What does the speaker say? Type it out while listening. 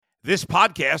This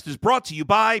podcast is brought to you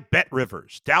by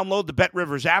BetRivers. Download the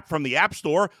BetRivers app from the App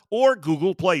Store or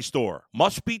Google Play Store.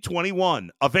 Must be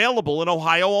 21. Available in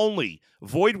Ohio only.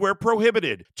 Void where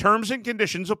prohibited. Terms and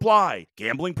conditions apply.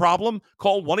 Gambling problem?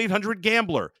 Call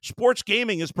 1-800-GAMBLER. Sports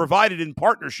gaming is provided in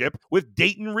partnership with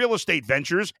Dayton Real Estate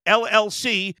Ventures,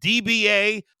 LLC,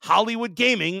 DBA, Hollywood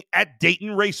Gaming at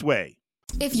Dayton Raceway.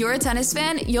 If you're a tennis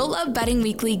fan, you'll love Betting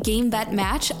Weekly Game Bet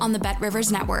Match on the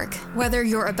BetRivers Network. Whether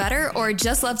you're a bettor or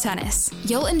just love tennis,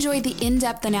 you'll enjoy the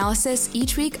in-depth analysis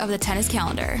each week of the tennis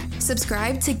calendar.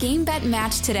 Subscribe to Game Bet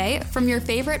Match today from your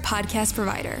favorite podcast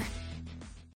provider.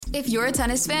 If you're a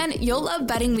tennis fan, you'll love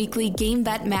Betting Weekly Game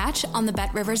Bet Match on the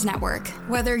BetRivers Network.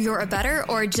 Whether you're a bettor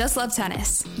or just love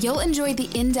tennis, you'll enjoy the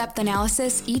in-depth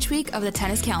analysis each week of the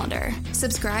tennis calendar.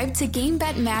 Subscribe to Game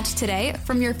Bet Match today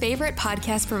from your favorite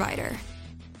podcast provider.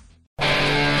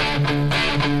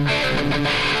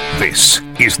 This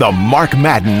is the Mark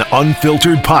Madden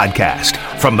Unfiltered Podcast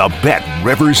from the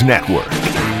BetRivers Network.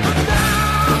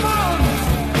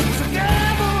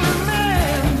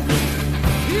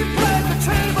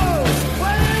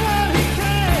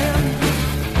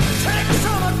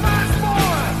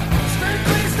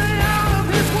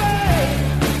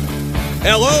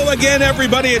 Hello again,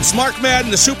 everybody. It's Mark Madden,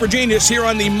 the super genius, here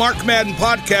on the Mark Madden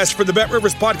Podcast for the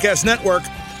BetRivers Podcast Network.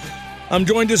 I'm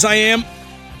joined as I am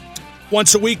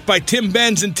once a week by Tim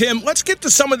Benz. And Tim, let's get to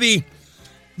some of the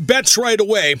bets right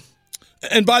away.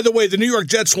 And by the way, the New York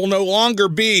Jets will no longer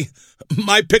be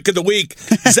my pick of the week.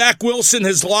 Zach Wilson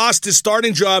has lost his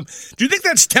starting job. Do you think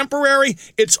that's temporary?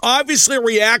 It's obviously a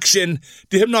reaction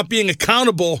to him not being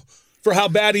accountable for how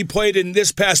bad he played in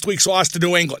this past week's loss to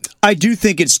New England. I do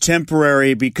think it's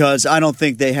temporary because I don't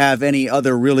think they have any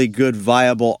other really good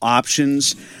viable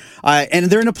options. And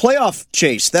they're in a playoff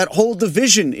chase. That whole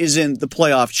division is in the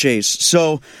playoff chase.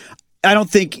 So I don't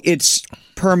think it's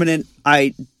permanent.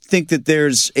 I think that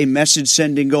there's a message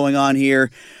sending going on here.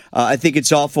 I think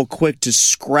it's awful quick to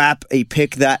scrap a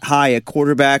pick that high at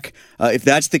quarterback. If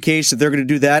that's the case, if they're going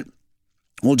to do that,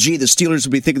 well, gee, the Steelers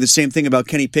will be thinking the same thing about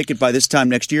Kenny Pickett by this time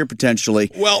next year,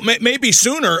 potentially. Well, maybe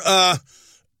sooner.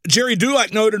 Jerry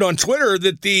Dulac noted on Twitter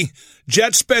that the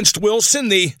Jets benched Wilson,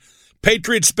 the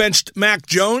Patriots benched Mac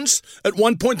Jones. At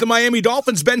one point, the Miami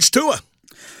Dolphins benched Tua.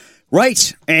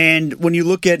 Right. And when you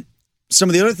look at some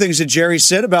of the other things that Jerry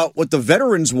said about what the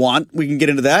veterans want, we can get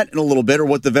into that in a little bit, or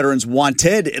what the veterans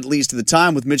wanted, at least at the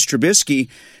time, with Mitch Trubisky.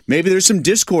 Maybe there's some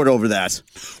discord over that.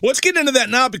 Let's get into that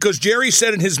now, because Jerry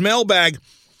said in his mailbag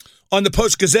on the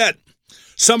Post-Gazette,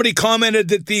 somebody commented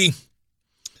that the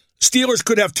Steelers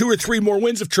could have 2 or 3 more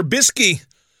wins if Trubisky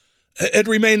had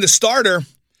remained the starter.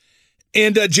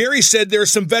 And Jerry said there are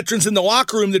some veterans in the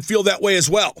locker room that feel that way as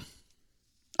well.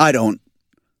 I don't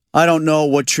know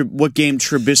what game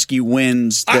Trubisky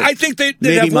wins. I think they'd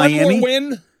have Miami. One more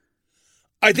win.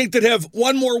 I think they'd have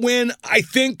one more win. I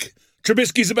think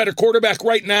Trubisky's a better quarterback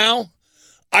right now.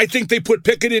 I think they put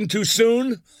Pickett in too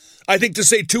soon. I think to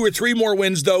say 2 or 3 more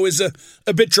wins, though, is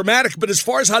a bit dramatic. But as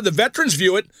far as how the veterans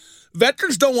view it,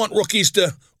 veterans don't want rookies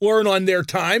to learn on their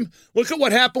time. Look at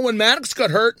what happened when Maddox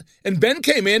got hurt and Ben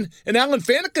came in, and Alan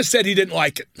Faneca said he didn't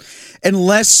like it.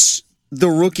 Unless the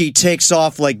rookie takes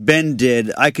off like Ben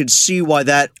did, I could see why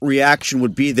that reaction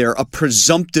would be there. A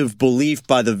presumptive belief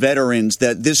by the veterans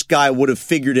that this guy would have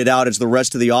figured it out as the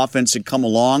rest of the offense had come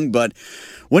along. But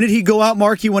when did he go out,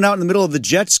 Mark? He went out in the middle of the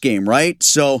Jets game, right?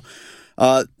 So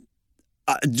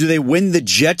do they win the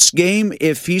Jets game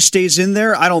if he stays in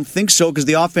there? I don't think so, because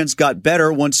the offense got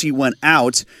better once he went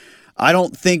out. I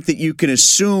don't think that you can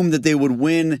assume that they would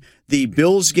win the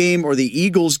Bills game or the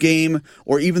Eagles game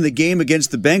or even the game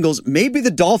against the Bengals. Maybe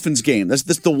the Dolphins game. That's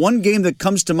the one game that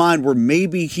comes to mind where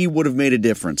maybe he would have made a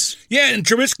difference. Yeah, and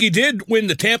Trubisky did win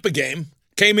the Tampa game.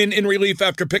 Came in relief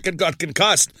after Pickett got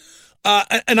concussed.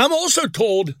 And I'm also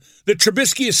told that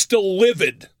Trubisky is still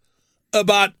livid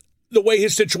about the way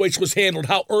his situation was handled,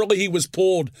 how early he was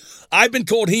pulled. I've been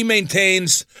told he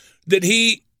maintains that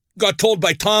he got told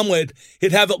by Tomlin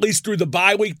he'd have at least through the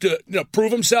bye week to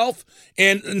prove himself,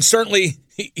 and certainly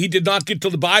he did not get to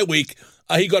the bye week.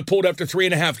 He got pulled after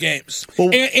 3.5 games.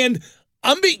 Well, and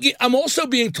I'm also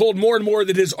being told more and more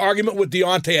that his argument with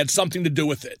Diontae had something to do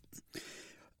with it.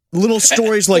 Little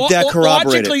stories like that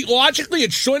corroborate it. Logically,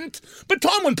 it shouldn't, but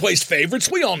Tomlin plays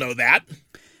favorites. We all know that.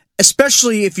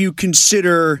 Especially if you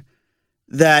consider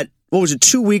that,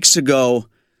 2 weeks ago,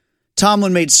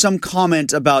 Tomlin made some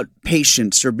comment about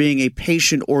patience or being a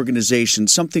patient organization,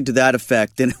 something to that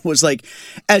effect. And it was like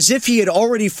as if he had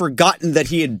already forgotten that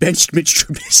he had benched Mitch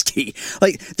Trubisky.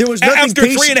 Like there was nothing after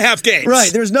 3.5 games.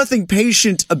 Right. There was nothing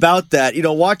patient about that.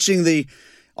 Watching the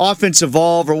offense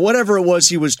evolve or whatever it was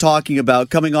he was talking about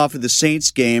coming off of the Saints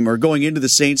game or going into the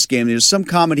Saints game. There's some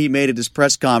comment he made at his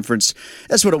press conference.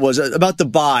 That's what it was, about the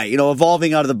bye,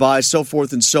 evolving out of the bye, so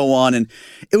forth and so on. And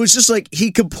it was just like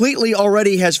he completely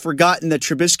already has forgotten that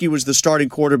Trubisky was the starting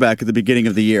quarterback at the beginning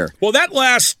of the year. Well, that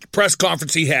last press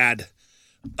conference he had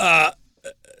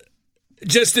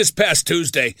just this past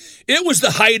Tuesday, it was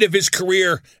the height of his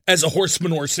career as a horse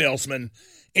manure salesman.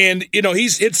 And,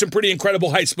 he's hit some pretty incredible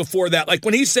heights before that. Like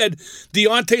when he said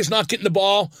Diontae's not getting the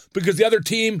ball because the other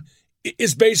team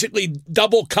is basically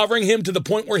double covering him to the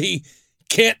point where he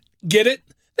can't get it.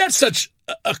 That's such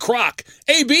a crock.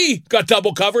 AB got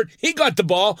double covered. He got the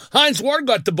ball. Hines Ward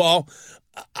got the ball.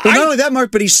 Well, not only that,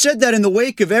 Mark, but he said that in the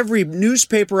wake of every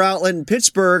newspaper outlet in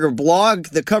Pittsburgh or blog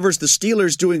that covers the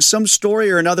Steelers doing some story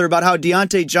or another about how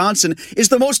Diontae Johnson is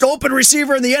the most open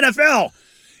receiver in the NFL.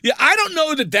 Yeah, I don't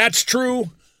know that that's true.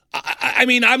 I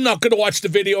mean, I'm not going to watch the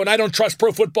video, and I don't trust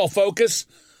Pro Football Focus.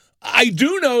 I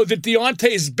do know that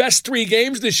Diontae's best 3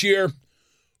 games this year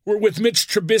were with Mitch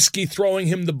Trubisky throwing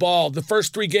him the ball. The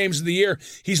first 3 games of the year,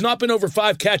 he's not been over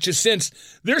 5 catches since.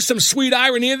 There's some sweet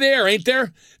irony there, ain't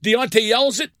there? Diontae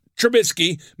yells at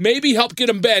Trubisky, maybe help get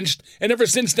him benched, and ever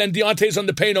since then, Diontae's on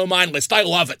the pay no mind list. I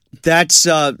love it. That's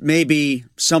maybe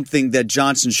something that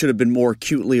Johnson should have been more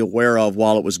acutely aware of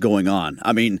while it was going on.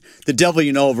 I mean, the devil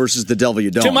you know versus the devil you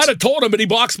don't. Tim might have told him, but he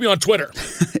blocks me on Twitter.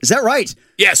 Is that right?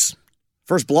 Yes.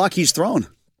 First block he's thrown.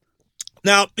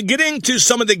 Now, getting to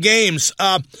some of the games,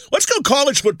 let's go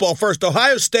college football first.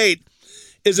 Ohio State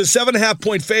is a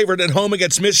 7.5-point favorite at home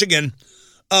against Michigan.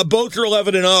 Both are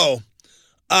 11-0.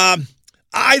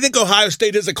 I think Ohio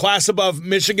State is a class above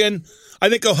Michigan. I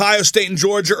think Ohio State and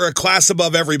Georgia are a class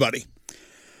above everybody.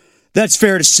 That's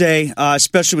fair to say,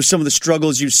 especially with some of the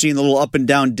struggles you've seen, the little up and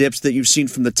down dips that you've seen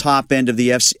from the top end of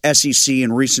the SEC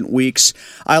in recent weeks.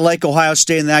 I like Ohio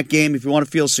State in that game. If you want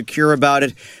to feel secure about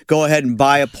it, go ahead and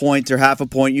buy a point or half a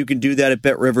point. You can do that at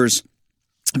Bet Rivers.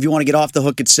 If you want to get off the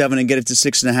hook at 7 and get it to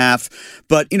 6.5.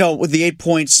 But, with the 8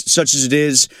 points, such as it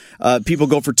is, people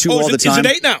go for 2 all the time.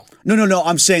 Is it 8 now? No.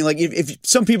 I'm saying, like, if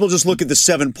some people just look at the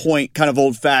 7-point kind of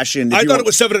old-fashioned. I thought it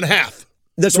was 7.5.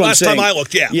 That's what I'm saying. Last time I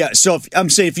looked, yeah. Yeah, so I'm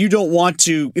saying if you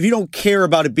don't care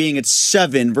about it being at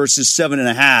 7 versus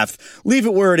 7.5, leave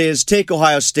it where it is. Take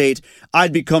Ohio State.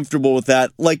 I'd be comfortable with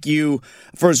that. Like you,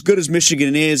 for as good as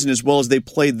Michigan is and as well as they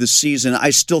played this season, I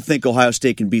still think Ohio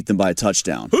State can beat them by a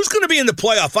touchdown. Who's going to be in the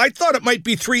playoff? I thought it might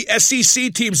be 3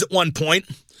 SEC teams at one point.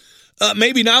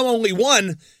 Maybe now only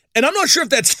 1. And I'm not sure if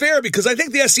that's fair because I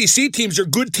think the SEC teams are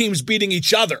good teams beating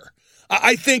each other.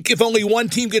 I think if only 1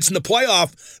 team gets in the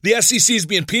playoff, the SEC is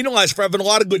being penalized for having a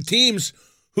lot of good teams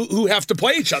who have to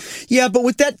play each other. Yeah, but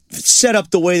with that set up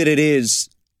the way that it is,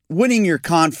 winning your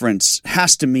conference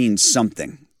has to mean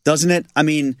something, doesn't it? I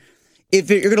mean, if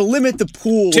you're going to limit the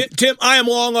pool... Tim, I am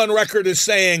long on record as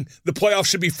saying the playoffs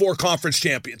should be 4 conference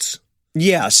champions.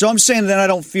 Yeah, so I'm saying that I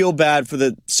don't feel bad for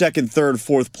the 2nd, 3rd,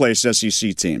 4th place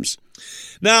SEC teams.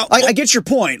 Now, I get your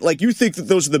point. Like, you think that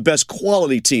those are the best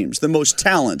quality teams, the most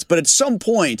talent. But at some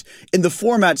point, in the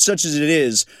format such as it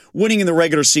is, winning in the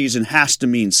regular season has to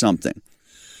mean something.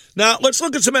 Now, let's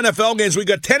look at some NFL games. We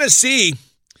got Tennessee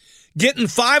getting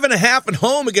 5.5 at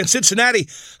home against Cincinnati.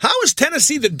 How is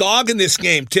Tennessee the dog in this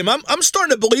game, Tim? I'm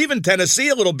starting to believe in Tennessee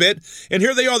a little bit, and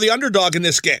here they are, the underdog in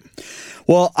this game.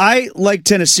 Well, I like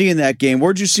Tennessee in that game.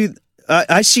 Where'd you see?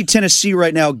 I see Tennessee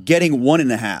right now getting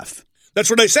 1.5. That's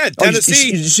what I said.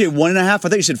 Tennessee. Did you say 1.5? I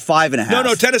thought you said 5.5.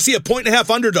 No, Tennessee, 1.5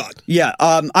 underdog. Yeah,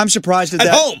 I'm surprised at that.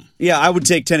 At home. Yeah, I would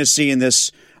take Tennessee in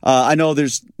this. I know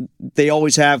they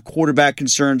always have quarterback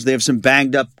concerns. They have some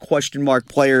banged up question mark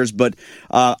players, but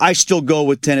I still go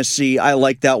with Tennessee. I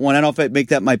like that one. I don't know if I'd make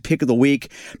that my pick of the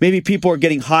week. Maybe people are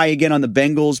getting high again on the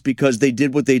Bengals because they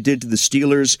did what they did to the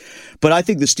Steelers, but I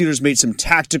think the Steelers made some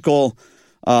tactical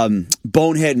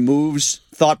bonehead moves,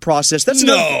 thought process. That's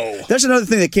another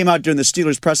thing that came out during the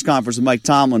Steelers press conference with Mike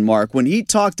Tomlin, Mark, when he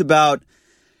talked about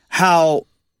how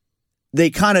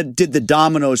they kind of did the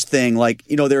dominoes thing. Like,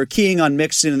 they were keying on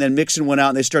Mixon, and then Mixon went out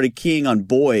and they started keying on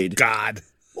Boyd. God.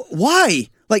 Why?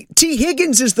 Like, T.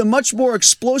 Higgins is the much more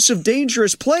explosive,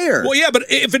 dangerous player. Well, yeah, but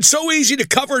if it's so easy to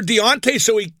cover Diontae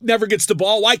so he never gets the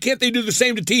ball, why can't they do the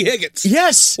same to T. Higgins?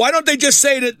 Yes. Why don't they just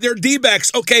say to their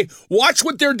D-backs, okay, watch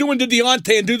what they're doing to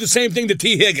Diontae and do the same thing to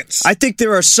T. Higgins? I think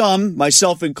there are some,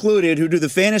 myself included, who do the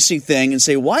fantasy thing and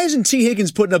say, why isn't T.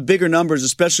 Higgins putting up bigger numbers,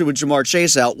 especially with Jamar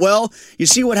Chase out? Well, you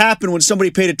see what happened when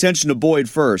somebody paid attention to Boyd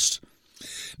first.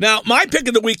 Now, my pick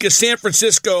of the week is San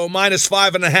Francisco minus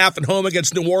 5.5 at home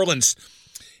against New Orleans.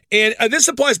 And this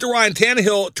applies to Ryan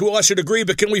Tannehill to a lesser degree,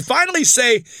 but can we finally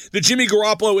say that Jimmy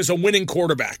Garoppolo is a winning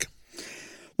quarterback?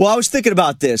 Well, I was thinking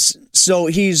about this. So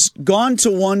he's gone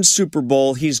to one Super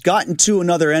Bowl. He's gotten to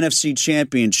another NFC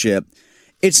championship.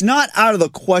 It's not out of the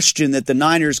question that the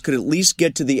Niners could at least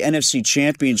get to the NFC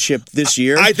championship this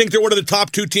year. I think they're one of the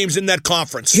top 2 teams in that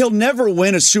conference. He'll never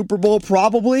win a Super Bowl,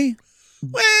 probably.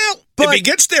 Well, if he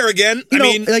gets there again, I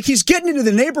mean, like he's getting into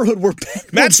the neighborhood where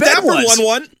Matt Stafford won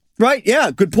one. Right,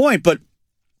 yeah, good point. But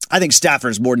I think Stafford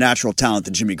has more natural talent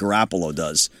than Jimmy Garoppolo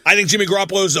does. I think Jimmy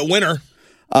Garoppolo is a winner.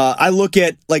 I look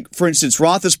at, like, for instance,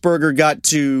 Roethlisberger got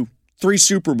to 3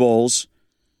 Super Bowls.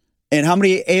 And how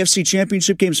many AFC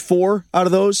championship games? 4 out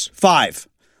of those? 5.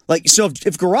 Like, so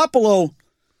if Garoppolo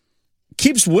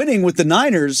keeps winning with the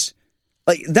Niners,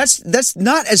 like that's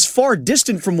not as far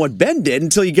distant from what Ben did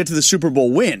until you get to the Super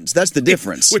Bowl wins. That's the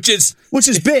difference. Which is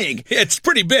big. It's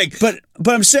pretty big. But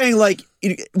I'm saying, like,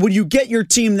 when you get your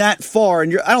team that far,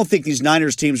 and I don't think these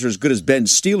Niners teams are as good as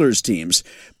Ben's Steelers teams,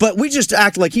 but we just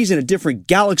act like he's in a different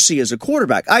galaxy as a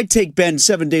quarterback. I'd take Ben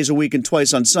 7 days a week and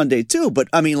twice on Sunday too, but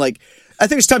I mean, like, I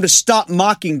think it's time to stop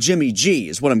mocking Jimmy G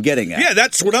is what I'm getting at. Yeah,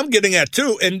 that's what I'm getting at,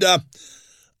 too. And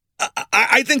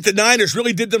I think the Niners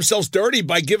really did themselves dirty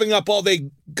by giving up all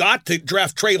they got to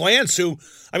draft Trey Lance, who,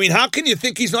 I mean, how can you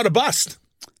think he's not a bust?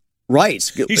 Right.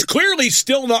 He's clearly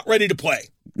still not ready to play.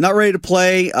 Not ready to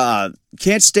play.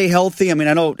 Can't stay healthy. I mean,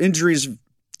 I know injuries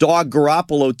dog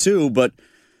Garoppolo, too, but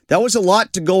that was a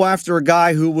lot to go after a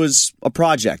guy who was a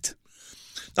project.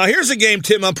 Now, here's a game,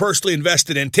 Tim, I'm personally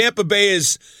invested in. Tampa Bay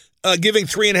is giving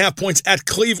 3.5 points at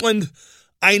Cleveland.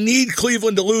 I need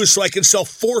Cleveland to lose so I can sell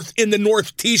 4th in the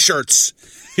North T-shirts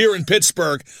here in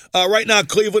Pittsburgh. Right now,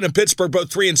 Cleveland and Pittsburgh both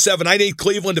 3-7. I need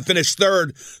Cleveland to finish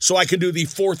 3rd so I can do the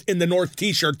 4th in the North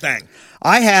T-shirt thing.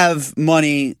 I have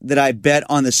money that I bet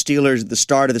on the Steelers at the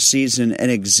start of the season, an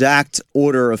exact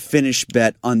order of finish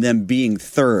bet on them being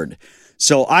 3rd.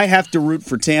 So I have to root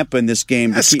for Tampa in this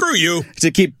game. Screw you.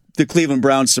 To keep the Cleveland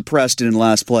Browns suppressed and in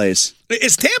last place.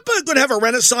 Is Tampa going to have a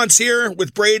renaissance here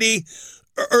with Brady?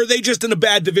 Or are they just in a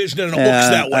bad division and it looks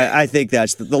that way? I think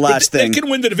that's the last thing. They can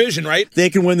win the division, right? They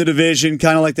can win the division,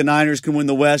 kind of like the Niners can win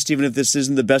the West, even if this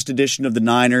isn't the best edition of the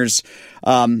Niners.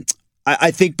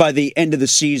 I think by the end of the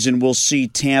season, we'll see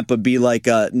Tampa be like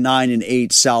a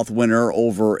 9-8 South winner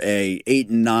over a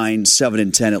 8-9,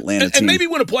 7-10 Atlanta team. And maybe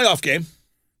win a playoff game.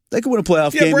 They could win a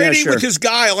playoff game. Brady yeah, sure. with his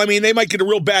guile. I mean, they might get a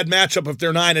real bad matchup if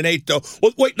they're 9-8, though.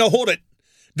 Well, wait, no, hold it.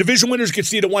 Division winners get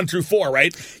seeded 1 through 4,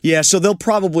 right? Yeah, so they'll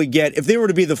probably get, if they were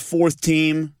to be the 4th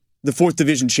team, the 4th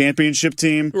division championship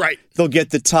team, right, they'll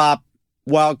get the top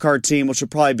wild card team, which will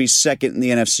probably be 2nd in the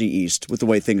NFC East with the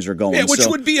way things are going. Yeah, which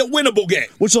would be a winnable game.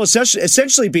 Which will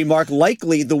essentially be, Mark,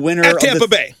 likely the winner at Tampa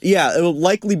Bay. Yeah, it will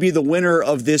likely be the winner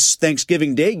of this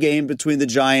Thanksgiving Day game between the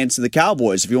Giants and the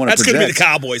Cowboys, if you want to project. That's going to be the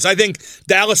Cowboys. I think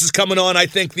Dallas is coming on. I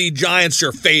think the Giants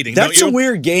are fading. That's a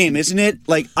weird game, isn't it?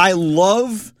 Like, I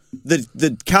love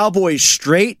the Cowboys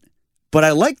straight, but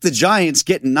I like the Giants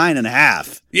getting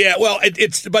 9.5. Yeah, well,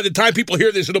 it's by the time people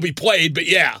hear this, it'll be played. But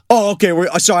yeah. Oh, okay.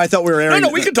 Sorry, I thought we were airing. No,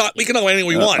 we can talk. We can talk anything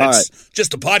we want. It's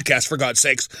just a podcast, for God's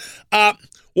sakes.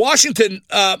 Washington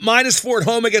 -4 at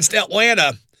home against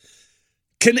Atlanta.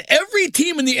 Can every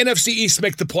team in the NFC East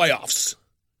make the playoffs?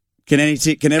 Can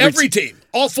every team?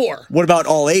 All 4. What about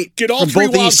all 8? Get all 3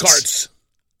 wild cards.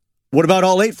 What about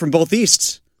all 8 from both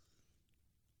Easts?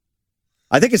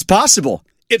 I think it's possible.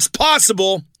 It's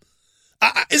possible.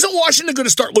 Isn't Washington going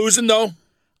to start losing, though?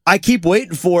 I keep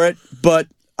waiting for it, but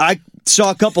I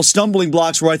saw a couple stumbling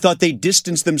blocks where I thought they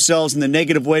distanced themselves in the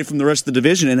negative way from the rest of the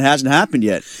division, and it hasn't happened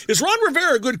yet. Is Ron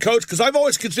Rivera a good coach? Because I've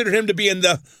always considered him to be in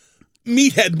the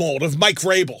meathead mold of Mike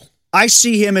Vrabel. I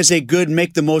see him as a good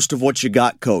make the most of what you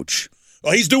got coach.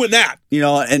 Well, he's doing that. You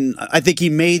know, and I think he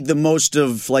made the most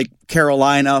of, like,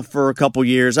 Carolina for a couple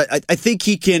years. I think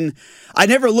he can. I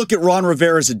never look at Ron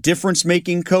Rivera as a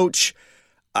difference-making coach.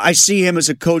 I see him as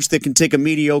a coach that can take a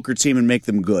mediocre team and make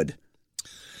them good,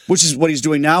 which is what he's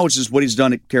doing now, which is what he's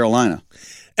done at Carolina.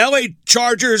 L.A.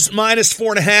 Chargers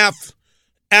 -4.5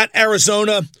 at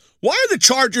Arizona. Why are the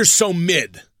Chargers so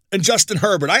mid? And Justin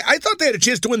Herbert, I thought they had a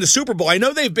chance to win the Super Bowl. I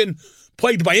know they've been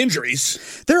plagued by injuries.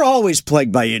 They're always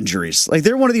plagued by injuries. Like,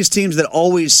 they're one of these teams that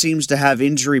always seems to have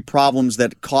injury problems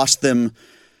that cost them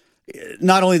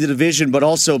not only the division, but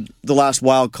also the last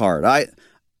wild card.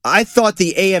 I thought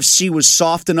the AFC was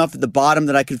soft enough at the bottom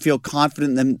that I could feel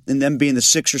confident in them being the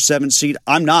 6 or 7 seed.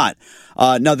 I'm not.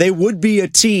 Now, they would be a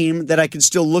team that I could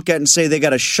still look at and say they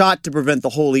got a shot to prevent the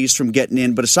whole East from getting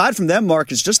in. But aside from them,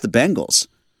 Mark, it's just the Bengals.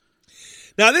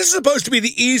 Now, this is supposed to be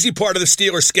the easy part of the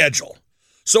Steelers' schedule.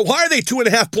 So why are they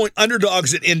 2.5-point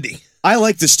underdogs at Indy? I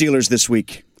like the Steelers this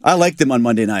week. I like them on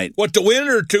Monday night. What, to win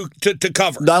or to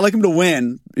cover? I like them to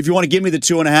win. If you want to give me the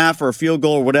 2.5 or a field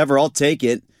goal or whatever, I'll take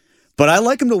it. But I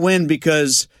like him to win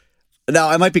because, now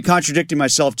I might be contradicting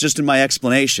myself just in my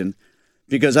explanation,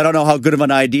 because I don't know how good of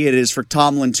an idea it is for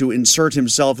Tomlin to insert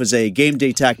himself as a game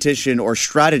day tactician or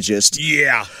strategist.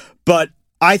 Yeah. But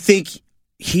I think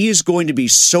he is going to be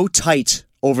so tight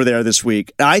over there this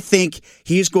week. I think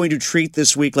he's going to treat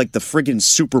this week like the friggin'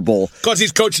 Super Bowl. Because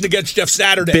he's coaching against Jeff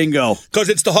Saturday. Bingo. Because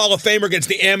it's the Hall of Famer against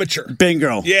the amateur.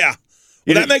 Bingo. Yeah.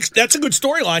 Well, that's a good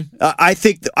storyline. I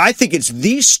think it's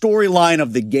the storyline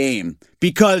of the game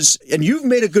because, and you've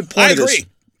made a good point. I agree.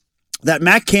 That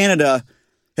Matt Canada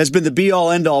has been the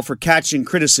be-all, end-all for catching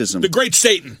criticism. The great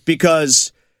Satan.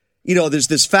 Because, there's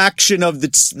this faction of the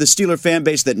Steeler fan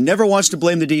base that never wants to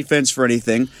blame the defense for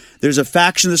anything. There's a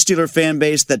faction of the Steeler fan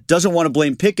base that doesn't want to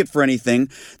blame Pickett for anything.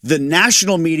 The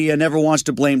national media never wants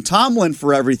to blame Tomlin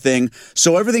for everything.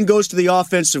 So everything goes to the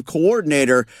offensive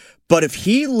coordinator. But if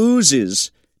he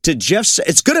loses to Jeff,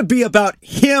 it's going to be about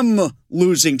him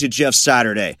losing to Jeff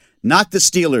Saturday, not the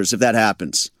Steelers, if that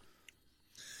happens.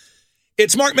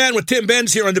 It's Mark Madden with Tim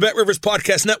Benz here on the Bet Rivers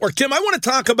Podcast Network. Tim, I want to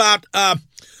talk about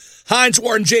Hines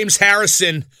Ward and James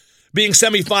Harrison being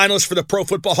semifinalists for the Pro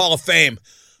Football Hall of Fame.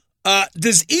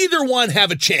 Does either one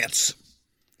have a chance?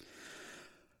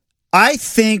 I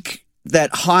think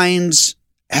that Hines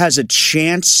has a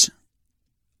chance.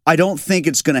 I don't think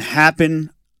it's going to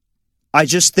happen. I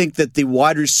just think that the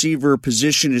wide receiver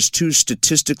position is too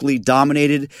statistically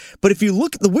dominated. But if you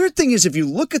look, the weird thing is if you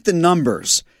look at the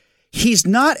numbers, he's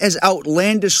not as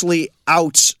outlandishly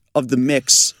out of the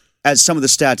mix as some of the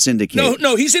stats indicate.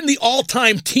 No, he's in the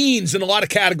all-time teens in a lot of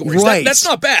categories. Right. That's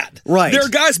not bad. Right. There are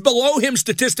guys below him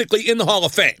statistically in the Hall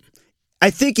of Fame. I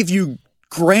think if you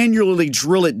granularly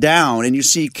drill it down and you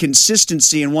see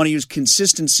consistency and want to use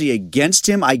consistency against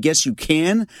him, I guess you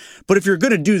can. But if you're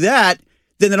going to do that,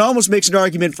 then it almost makes an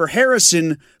argument for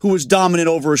Harrison, who was dominant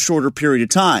over a shorter period of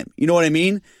time. You know what I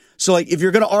mean? So, if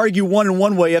you're going to argue one in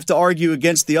one way, you have to argue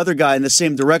against the other guy in the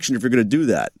same direction if you're going to do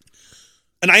that.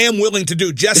 And I am willing to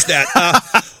do just that.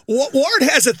 Ward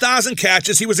has 1,000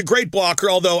 catches. He was a great blocker,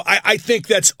 although I think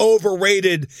that's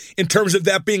overrated in terms of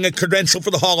that being a credential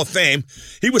for the Hall of Fame.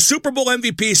 He was Super Bowl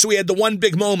MVP, so he had the one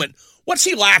big moment. What's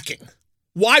he lacking?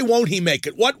 Why won't he make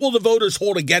it? What will the voters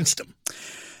hold against him?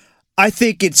 I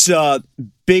think it's a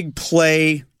big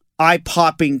play,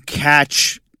 eye-popping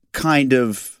catch kind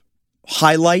of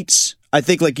highlights. I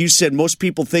think, like you said, most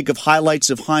people think of highlights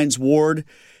of Hines Ward,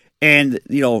 and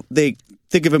they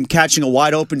think of him catching a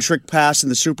wide-open trick pass in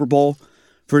the Super Bowl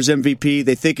for his MVP.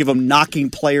 They think of him knocking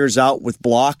players out with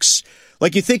blocks.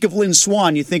 Like you think of Lynn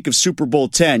Swann, you think of Super Bowl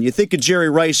 10. You think of Jerry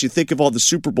Rice, you think of all the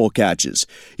Super Bowl catches.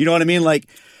 You know what I mean? Like,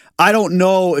 I don't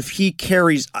know if he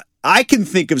carries... I can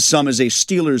think of some as a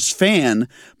Steelers fan,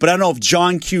 but I don't know if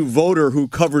John Q. Voter, who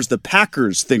covers the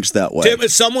Packers, thinks that way. Tim,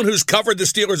 as someone who's covered the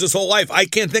Steelers his whole life, I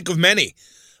can't think of many.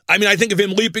 I mean, I think of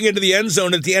him leaping into the end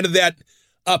zone at the end of that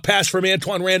pass from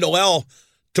Antoine Randall L.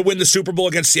 to win the Super Bowl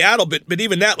against Seattle. But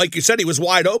even that, like you said, he was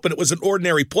wide open. It was an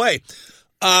ordinary play.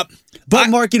 But,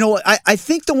 Mark, I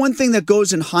think the one thing that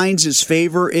goes in Hines'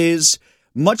 favor is,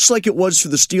 much like it was for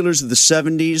the Steelers of the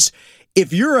 70s,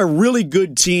 if you're a really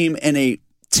good team in a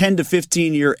 10 to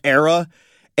 15 year era,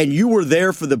 and you were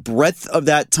there for the breadth of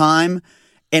that time,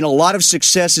 and a lot of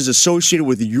success is associated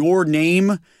with your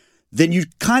name, then you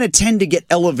kind of tend to get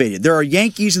elevated. There are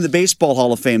Yankees in the Baseball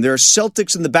Hall of Fame. There are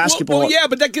Celtics in the basketball. Well, yeah,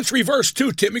 but that gets reversed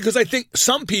too, Tim, because I think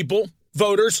some people,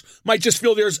 voters, might just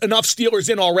feel there's enough Steelers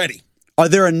in already. Are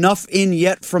there enough in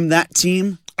yet from that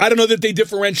team? I don't know that they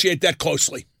differentiate that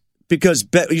closely. Because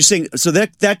you're saying, so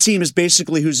that team is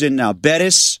basically who's in now: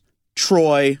 Bettis,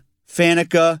 Troy,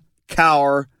 Faneca,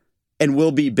 Cowher, and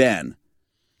Will be Ben.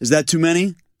 Is that too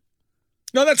many?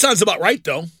 No, that sounds about right,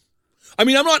 though. I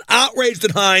mean, I'm not outraged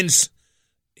that Hines,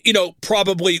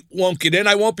 probably won't get in.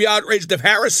 I won't be outraged if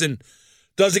Harrison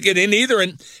doesn't get in either.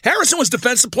 And Harrison was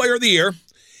Defensive Player of the Year.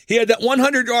 He had that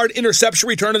 100-yard interception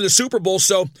return in the Super Bowl.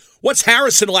 So what's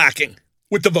Harrison lacking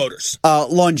with the voters?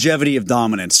 Longevity of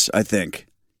dominance, I think.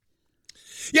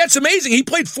 Yeah, it's amazing. He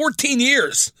played 14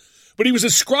 years. But he was a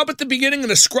scrub at the beginning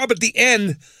and a scrub at the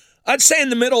end. I'd say in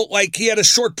the middle, like he had a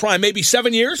short prime, maybe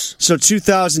 7 years. So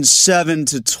 2007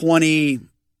 to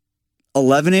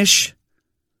 2011-ish?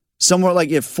 Somewhere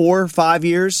like 4 or 5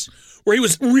 years? Where he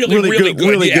was really good.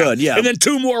 Really good, yeah. And then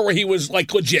 2 more where he was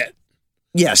like legit.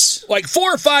 Yes. Like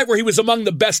 4 or 5 where he was among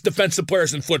the best defensive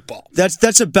players in football.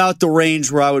 That's about the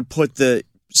range where I would put the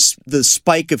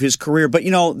spike of his career. But,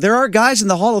 there are guys in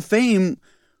the Hall of Fame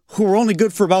who were only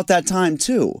good for about that time,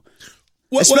 too.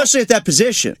 Especially at that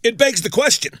position. It begs the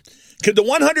question. Could the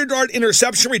 100-yard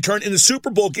interception return in the Super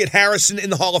Bowl get Harrison in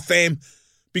the Hall of Fame?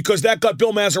 Because that got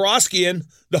Bill Mazeroski in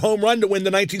the home run to win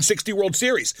the 1960 World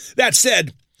Series. That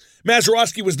said,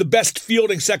 Mazeroski was the best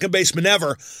fielding second baseman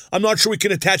ever. I'm not sure we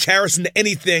can attach Harrison to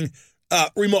anything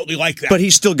remotely like that. But he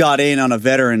still got in on a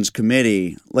veterans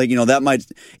committee. Like,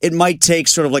 it might take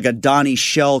sort of like a Donnie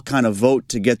Shell kind of vote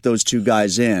to get those two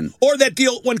guys in. Or that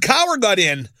deal when Cowher got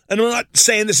in, and I'm not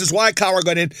saying this is why Cowher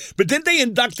got in, but didn't they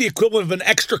induct the equivalent of an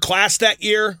extra class that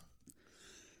year?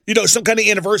 Some kind of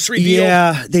anniversary deal?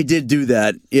 Yeah, they did do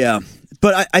that, yeah.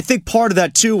 But I think part of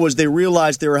that, too, was they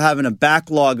realized they were having a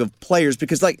backlog of players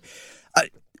because,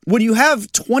 when you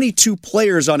have 22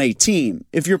 players on a team,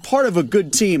 if you're part of a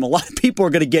good team, a lot of people are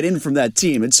going to get in from that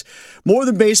team. It's more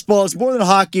than baseball, it's more than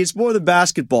hockey, it's more than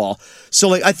basketball.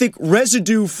 So, I think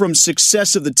residue from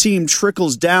success of the team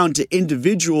trickles down to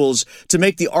individuals to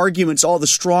make the arguments all the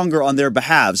stronger on their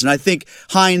behalves. And I think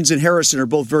Hines and Harrison are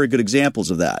both very good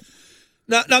examples of that.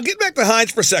 Now get back to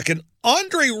Hines for a second.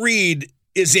 Andre Reed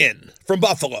is in from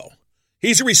Buffalo.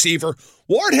 He's a receiver.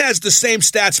 Ward has the same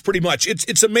stats pretty much.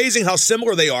 It's amazing how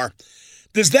similar they are.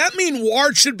 Does that mean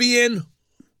Ward should be in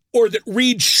or that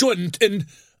Reed shouldn't? And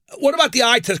what about the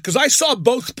eye test? Because I saw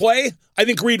both play. I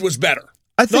think Reed was better.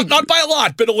 I think not by a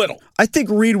lot, but a little. I think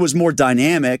Reed was more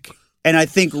dynamic, and I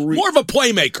think more of a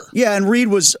playmaker. Yeah, and Reed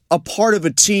was a part of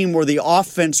a team where the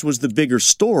offense was the bigger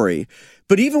story.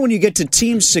 But even when you get to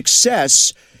team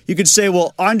success, you could say,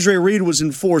 well, Andre Reed was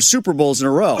in 4 Super Bowls in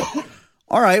a row.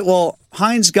 All right, well,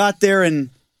 Hines got there in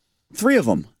 3 of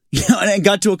them. And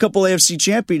got to a couple AFC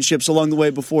championships along the way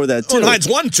before that, too. And Hines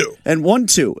won 2. And won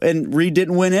 2. And Reed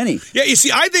didn't win any. Yeah, you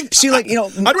see, I think...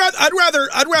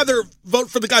 I'd rather vote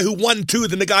for the guy who won 2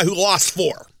 than the guy who lost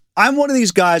 4. I'm one of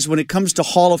these guys when it comes to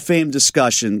Hall of Fame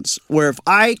discussions where if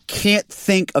I can't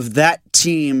think of that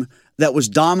team that was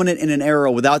dominant in an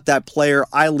era without that player,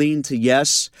 I lean to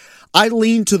yes. I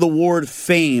lean to the word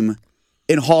fame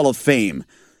in Hall of Fame.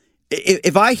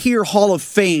 If I hear Hall of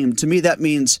Fame, to me that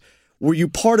means were you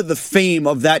part of the fame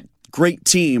of that great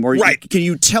team? Or right. Can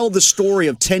you tell the story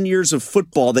of 10 years of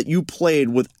football that you played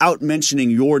without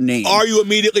mentioning your name? Are you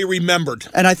immediately remembered?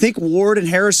 And I think Ward and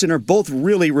Harrison are both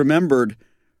really remembered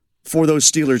for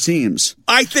those Steeler teams.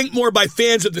 I think more by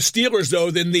fans of the Steelers, though,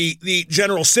 than the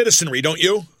general citizenry, don't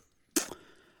you?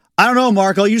 I don't know,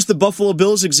 Mark. I'll use the Buffalo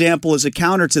Bills example as a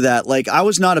counter to that. I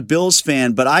was not a Bills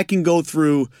fan, but I can go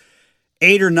through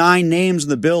 8 or 9 names in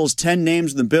the Bills, 10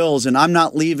 names in the Bills, and I'm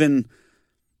not leaving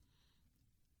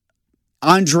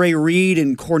Andre Reed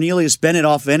and Cornelius Bennett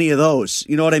off any of those.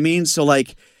 You know what I mean? So,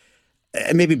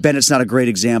 maybe Bennett's not a great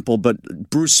example, but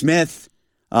Bruce Smith,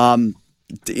 I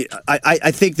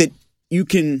think that you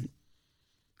can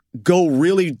go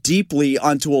really deeply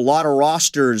onto a lot of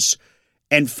rosters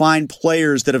and find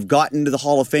players that have gotten to the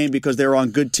Hall of Fame because they're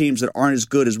on good teams that aren't as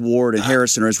good as Ward and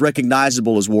Harrison or as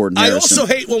recognizable as Ward and Harrison. I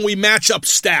also hate when we match up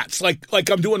stats like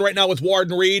I'm doing right now with Ward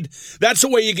and Reed. That's the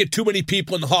way you get too many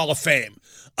people in the Hall of Fame.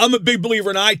 I'm a big believer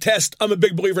in eye test. I'm a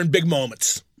big believer in big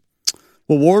moments.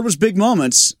 Well, Ward was big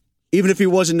moments, even if he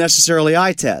wasn't necessarily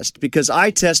eye test, because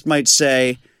eye test might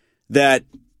say that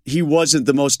he wasn't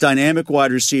the most dynamic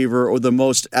wide receiver or the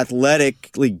most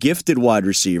athletically gifted wide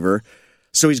receiver.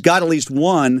 So he's got at least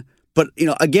one. But,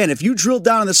 again, if you drill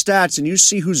down on the stats and you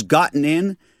see who's gotten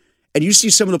in and you see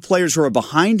some of the players who are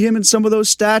behind him in some of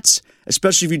those stats,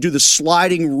 especially if you do the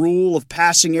sliding rule of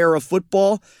passing era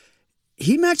football,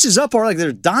 he matches up. Or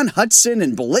there's Don Hudson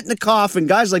and Biletnikoff and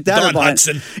guys like that. Don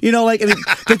Hudson.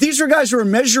 But these are guys who are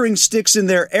measuring sticks in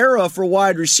their era for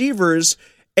wide receivers,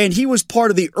 and he was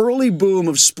part of the early boom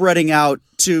of spreading out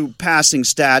to passing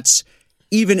stats,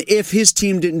 even if his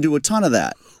team didn't do a ton of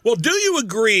that. Well, do you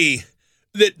agree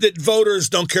that voters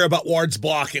don't care about Ward's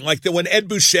blocking? When Ed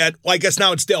Bouchette, I guess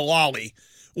now it's Dale Lally,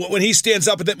 when he stands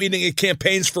up at that meeting and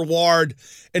campaigns for Ward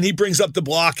and he brings up the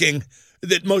blocking,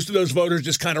 that most of those voters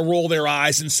just kind of roll their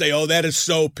eyes and say, oh, that is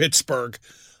so Pittsburgh.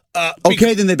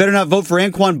 Okay, then they better not vote for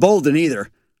Anquan Bolden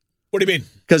either. What do you mean?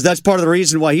 Because that's part of the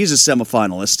reason why he's a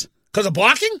semifinalist. Because of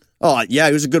blocking? Oh, yeah,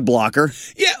 he was a good blocker.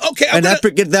 Yeah, okay.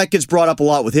 That gets brought up a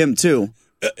lot with him, too.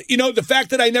 The fact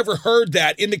that I never heard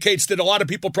that indicates that a lot of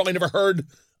people probably never heard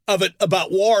of it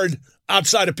about Ward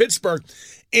outside of Pittsburgh.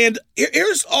 And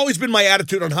here's always been my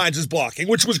attitude on Hines' blocking,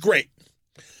 which was great.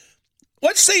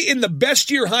 Let's say in the best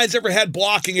year Hines ever had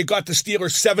blocking, it got the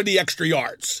Steelers 70 extra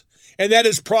yards. And that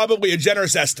is probably a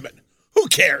generous estimate. Who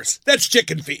cares? That's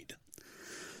chicken feed.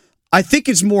 I think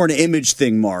it's more an image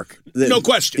thing, Mark. No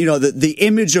question. The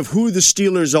image of who the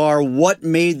Steelers are, what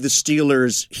made the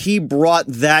Steelers, he brought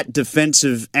that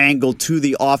defensive angle to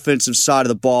the offensive side of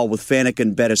the ball with Faneca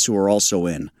and Bettis, who are also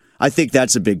in. I think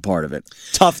that's a big part of it.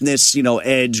 Toughness,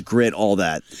 edge, grit, all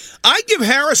that. I give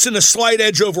Harrison a slight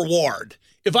edge over Ward.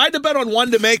 If I had to bet on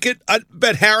one to make it, I'd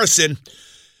bet Harrison.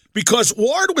 because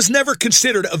Ward was never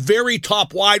considered a very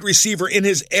top wide receiver in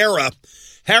his era.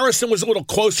 Harrison was a little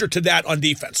closer to that on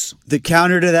defense. The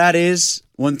counter to that is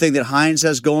one thing that Hines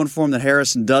has going for him that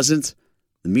Harrison doesn't.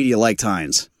 The media liked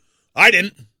Hines. I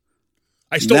didn't.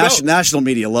 I still don't. National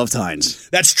media loved Hines.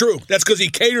 That's true. That's because he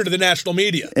catered to the national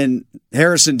media. And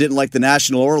Harrison didn't like the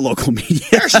national or local media.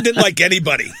 Harrison didn't like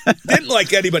anybody. Didn't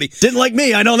like anybody. Didn't like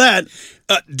me. I know that.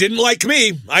 Didn't like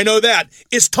me. I know that.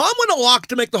 Is Tomlin a lock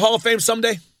to make the Hall of Fame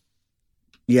someday?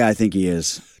 Yeah, I think he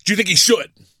is. Do you think he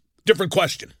should? Different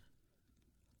question.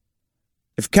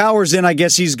 If Cowher's in, I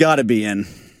guess he's got to be in.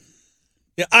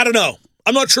 Yeah, I don't know.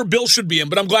 I'm not sure Bill should be in,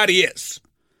 but I'm glad he is.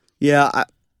 Yeah,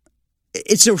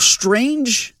 it's a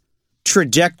strange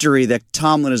trajectory that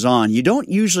Tomlin is on. You don't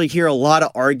usually hear a lot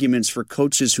of arguments for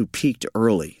coaches who peaked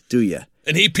early, do you?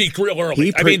 And he peaked real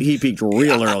early. He peaked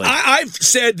real early. I've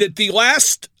said that the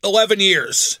last 11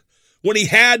 years, when he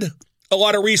had a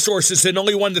lot of resources and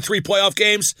only won the 3 playoff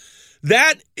games,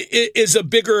 that is a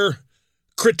bigger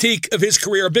critique of his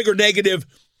career, a bigger negative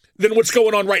than what's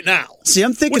going on right now. See,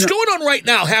 I'm thinking what's going on right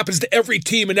now happens to every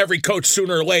team and every coach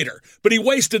sooner or later, but he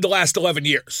wasted the last 11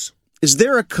 years. Is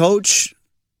there a coach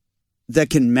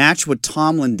that can match what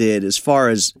Tomlin did as far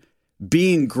as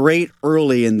being great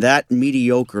early and that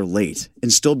mediocre late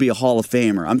and still be a Hall of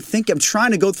Famer? I'm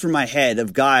trying to go through my head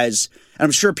of guys, and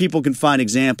I'm sure people can find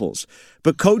examples,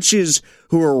 but coaches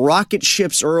who are rocket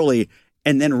ships early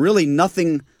and then really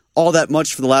nothing all that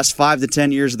much for the last 5 to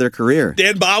 10 years of their career.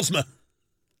 Dan Bylsma.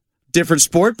 Different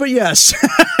sport, but yes.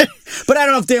 But I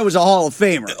don't know if Dan was a Hall of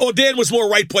Famer. Oh, Dan was more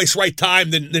right place, right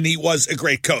time than he was a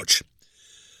great coach.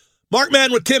 Mark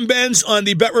Madden with Tim Benz on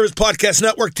the Bet Rivers Podcast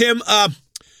Network. Tim,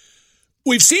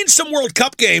 we've seen some World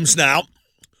Cup games now.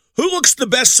 Who looks the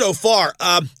best so far?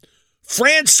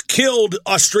 France killed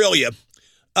Australia.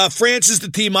 France is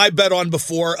the team I bet on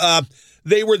before.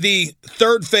 They were the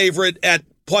third favorite at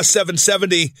plus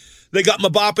 770. They got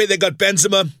Mbappe, they got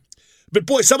Benzema. But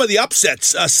boy, some of the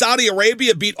upsets. Saudi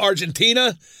Arabia beat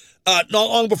Argentina. Not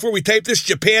long before we taped this,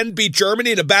 Japan beat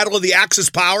Germany in a battle of the Axis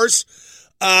powers.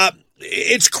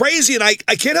 It's crazy, and I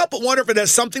can't help but wonder if it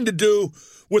has something to do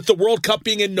with the World Cup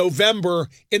being in November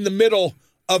in the middle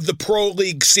of the Pro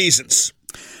League seasons.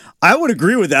 I would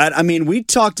agree with that. I mean, we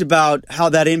talked about how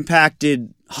that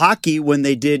impacted hockey when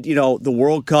they did, the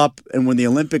World Cup and when the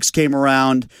Olympics came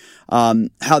around.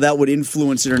 How that would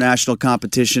influence international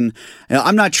competition.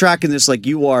 I'm not tracking this like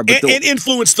you are, but and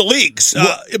influence the leagues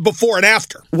before and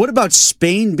after. What about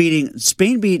Spain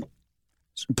beat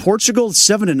Portugal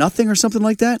 7-0 or something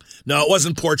like that? No, it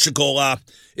wasn't Portugal.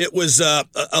 It was a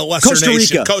lesser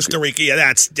nation, Costa Rica. Yeah,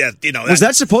 was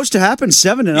that supposed to happen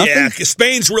 7-0? Yeah,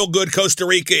 Spain's real good. Costa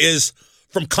Rica is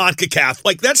from CONCACAF.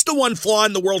 Like that's the one flaw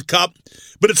in the World Cup,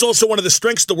 but it's also one of the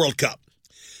strengths of the World Cup.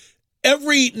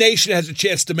 Every nation has a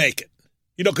chance to make it,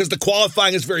 because the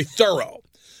qualifying is very thorough.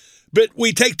 But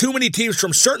we take too many teams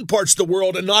from certain parts of the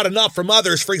world and not enough from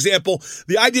others. For example,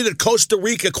 the idea that Costa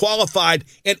Rica qualified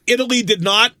and Italy did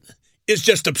not is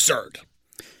just absurd.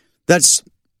 That's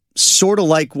sort of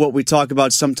like what we talk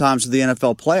about sometimes with the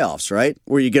NFL playoffs, right?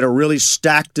 Where you get a really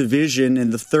stacked division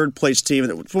and the third place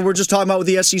team. We're just talking about with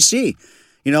the SEC.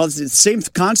 It's the same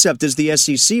concept as the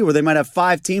SEC, where they might have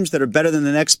 5 teams that are better than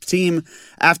the next team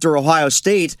after Ohio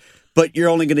State, but you're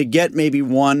only going to get maybe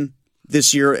one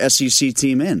this year SEC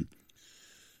team in.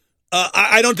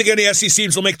 I don't think any SEC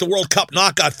teams will make the World Cup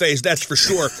knockout phase, that's for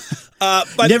sure.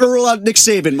 Never rule out Nick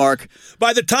Saban, Mark.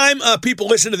 By the time people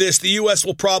listen to this, the U.S.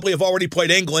 will probably have already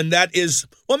played England. That is,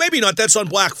 well, maybe not. That's on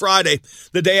Black Friday,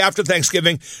 the day after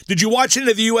Thanksgiving. Did you watch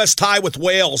any of the U.S. tie with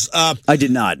Wales? I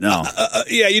did not, no.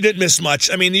 Yeah, you didn't miss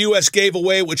much. I mean, the U.S. gave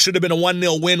away what should have been a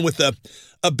 1-0 win with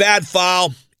a bad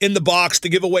foul in the box to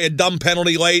give away a dumb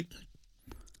penalty late.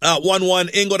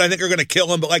 1-1. England, I think, are going to kill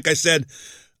them, but like I said,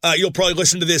 you'll probably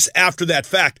listen to this after that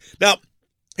fact. Now,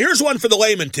 here's one for the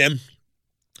layman, Tim.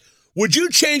 Would you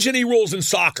change any rules in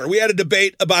soccer? We had a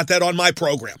debate about that on my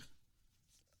program.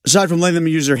 Aside from letting them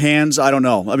use their hands, I don't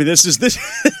know. I mean, this.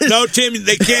 No, Tim,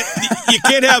 they can't. You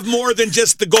can't have more than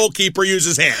just the goalkeeper use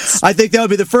his hands. I think that would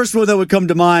be the first one that would come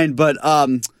to mind. But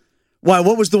why?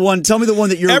 What was the one? Tell me the one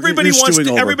that you're stewing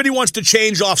over. Everybody wants to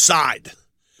change offside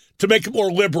to make it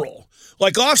more liberal.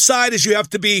 Like offside is you have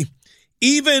to be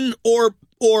even or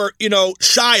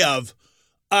shy of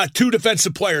 2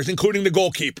 defensive players, including the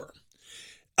goalkeeper.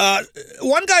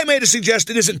 One guy made a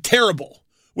suggestion that isn't terrible,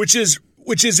 which is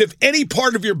if any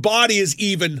part of your body is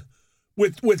even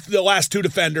with the last 2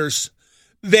 defenders,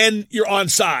 then you're on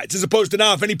sides. As opposed to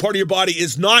now, if any part of your body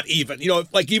is not even,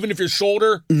 like even if your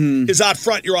shoulder is out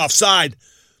front, you're offside.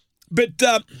 But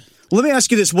Let me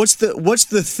ask you this: what's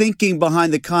the thinking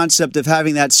behind the concept of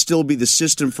having that still be the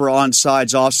system for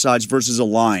onsides, offsides versus a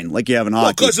line like you have in hockey?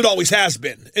 Well, because it always has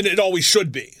been, and it always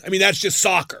should be. I mean, that's just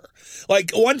soccer.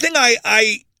 Like, one thing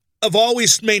I have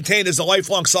always maintained as a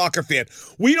lifelong soccer fan,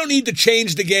 we don't need to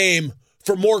change the game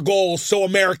for more goals so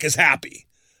America's happy.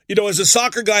 You know, as a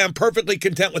soccer guy, I'm perfectly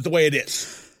content with the way it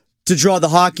is. To draw the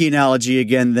hockey analogy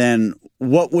again, then,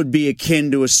 what would be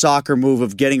akin to a soccer move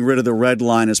of getting rid of the red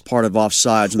line as part of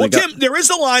offsides? Well, Tim, there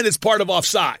is a line that's part of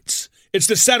offsides. It's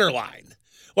the center line.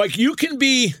 Like, you can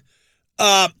be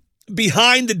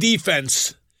behind the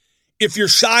defense if you're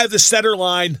shy of the center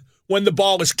line when the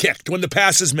ball is kicked, when the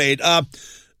pass is made.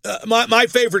 My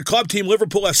favorite club team,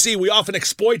 Liverpool FC, we often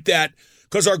exploit that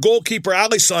because our goalkeeper,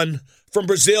 Alisson, from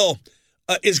Brazil,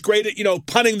 is great at,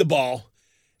 punting the ball.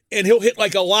 And he'll hit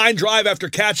like a line drive after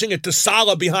catching it to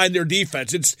Salah behind their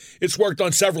defense. It's worked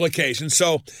on several occasions.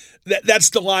 So that's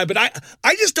the line. But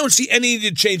I just don't see any need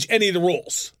to change any of the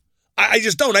rules. I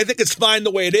just don't. I think it's fine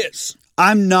the way it is.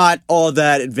 I'm not all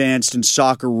that advanced in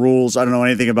soccer rules. I don't know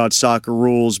anything about soccer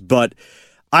rules, but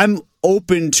I'm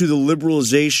open to the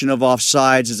liberalization of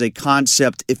offsides as a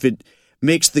concept if it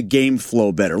makes the game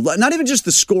flow better. Not even just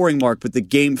the scoring mark, but the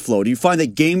game flow. Do you find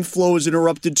that game flow is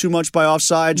interrupted too much by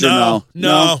offsides?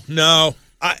 No.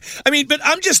 I mean, but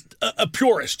I'm just a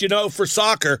purist, for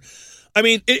soccer. I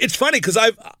mean, it's funny because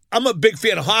I'm a big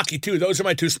fan of hockey, too. Those are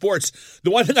my two sports. The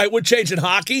one thing I would change in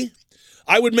hockey,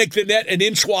 I would make the net an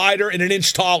inch wider and an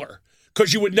inch taller.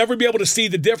 Because you would never be able to see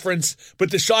the difference,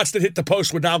 but the shots that hit the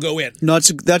post would now go in. No,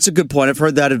 that's a good point. I've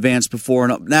heard that advance before.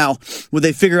 Now, would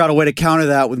they figure out a way to counter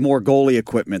that with more goalie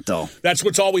equipment, though? That's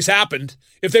what's always happened.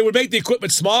 If they would make the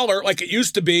equipment smaller, like it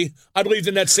used to be, I'd leave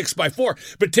the net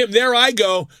 6x4. But, Tim, there I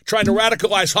go, trying to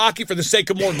radicalize hockey for the sake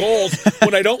of more goals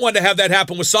when I don't want to have that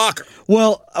happen with soccer.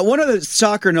 Well, one other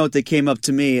soccer note that came up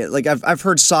to me, like I've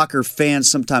heard soccer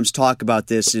fans sometimes talk about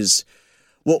this, is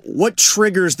what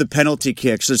triggers the penalty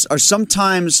kicks? Are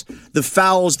sometimes the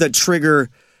fouls that trigger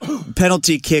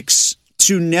penalty kicks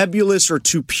too nebulous or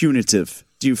too punitive,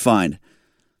 do you find?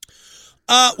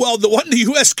 Well, the one the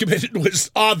U.S. committed was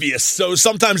obvious, so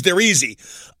sometimes they're easy.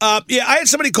 I had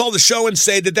somebody call the show and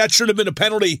say that should have been a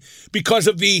penalty because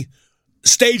of the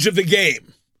stage of the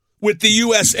game with the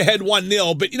U.S. ahead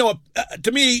 1-0. But,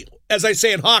 to me, as I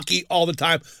say in hockey all the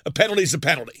time, a penalty's a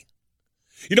penalty.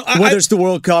 Whether it's the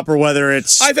World Cup or whether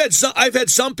it's... I've had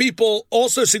some people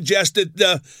also suggest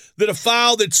that a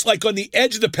foul that's like on the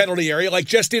edge of the penalty area, like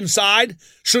just inside,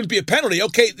 shouldn't be a penalty.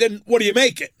 Okay, then what do you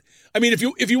make it? I mean, if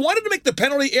you wanted to make the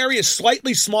penalty area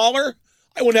slightly smaller,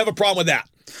 I wouldn't have a problem with that.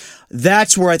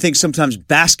 That's where I think sometimes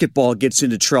basketball gets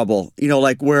into trouble.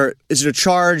 Like where is it a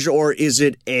charge or is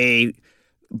it a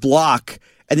block?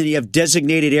 And then you have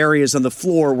designated areas on the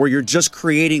floor where you're just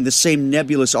creating the same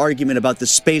nebulous argument about the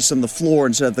space on the floor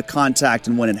instead of the contact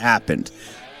and when it happened.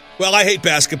 Well, I hate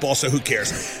basketball, so who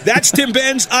cares? That's Tim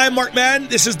Benz. I'm Mark Madden.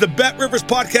 This is the Bet Rivers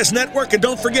Podcast Network. And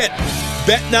don't forget,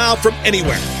 bet now from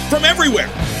anywhere, from everywhere.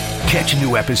 Catch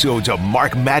new episodes of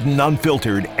Mark Madden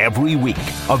Unfiltered every week.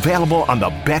 Available on the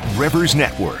Bet Rivers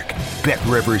Network,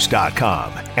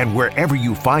 BetRivers.com, and wherever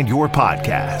you find your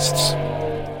podcasts.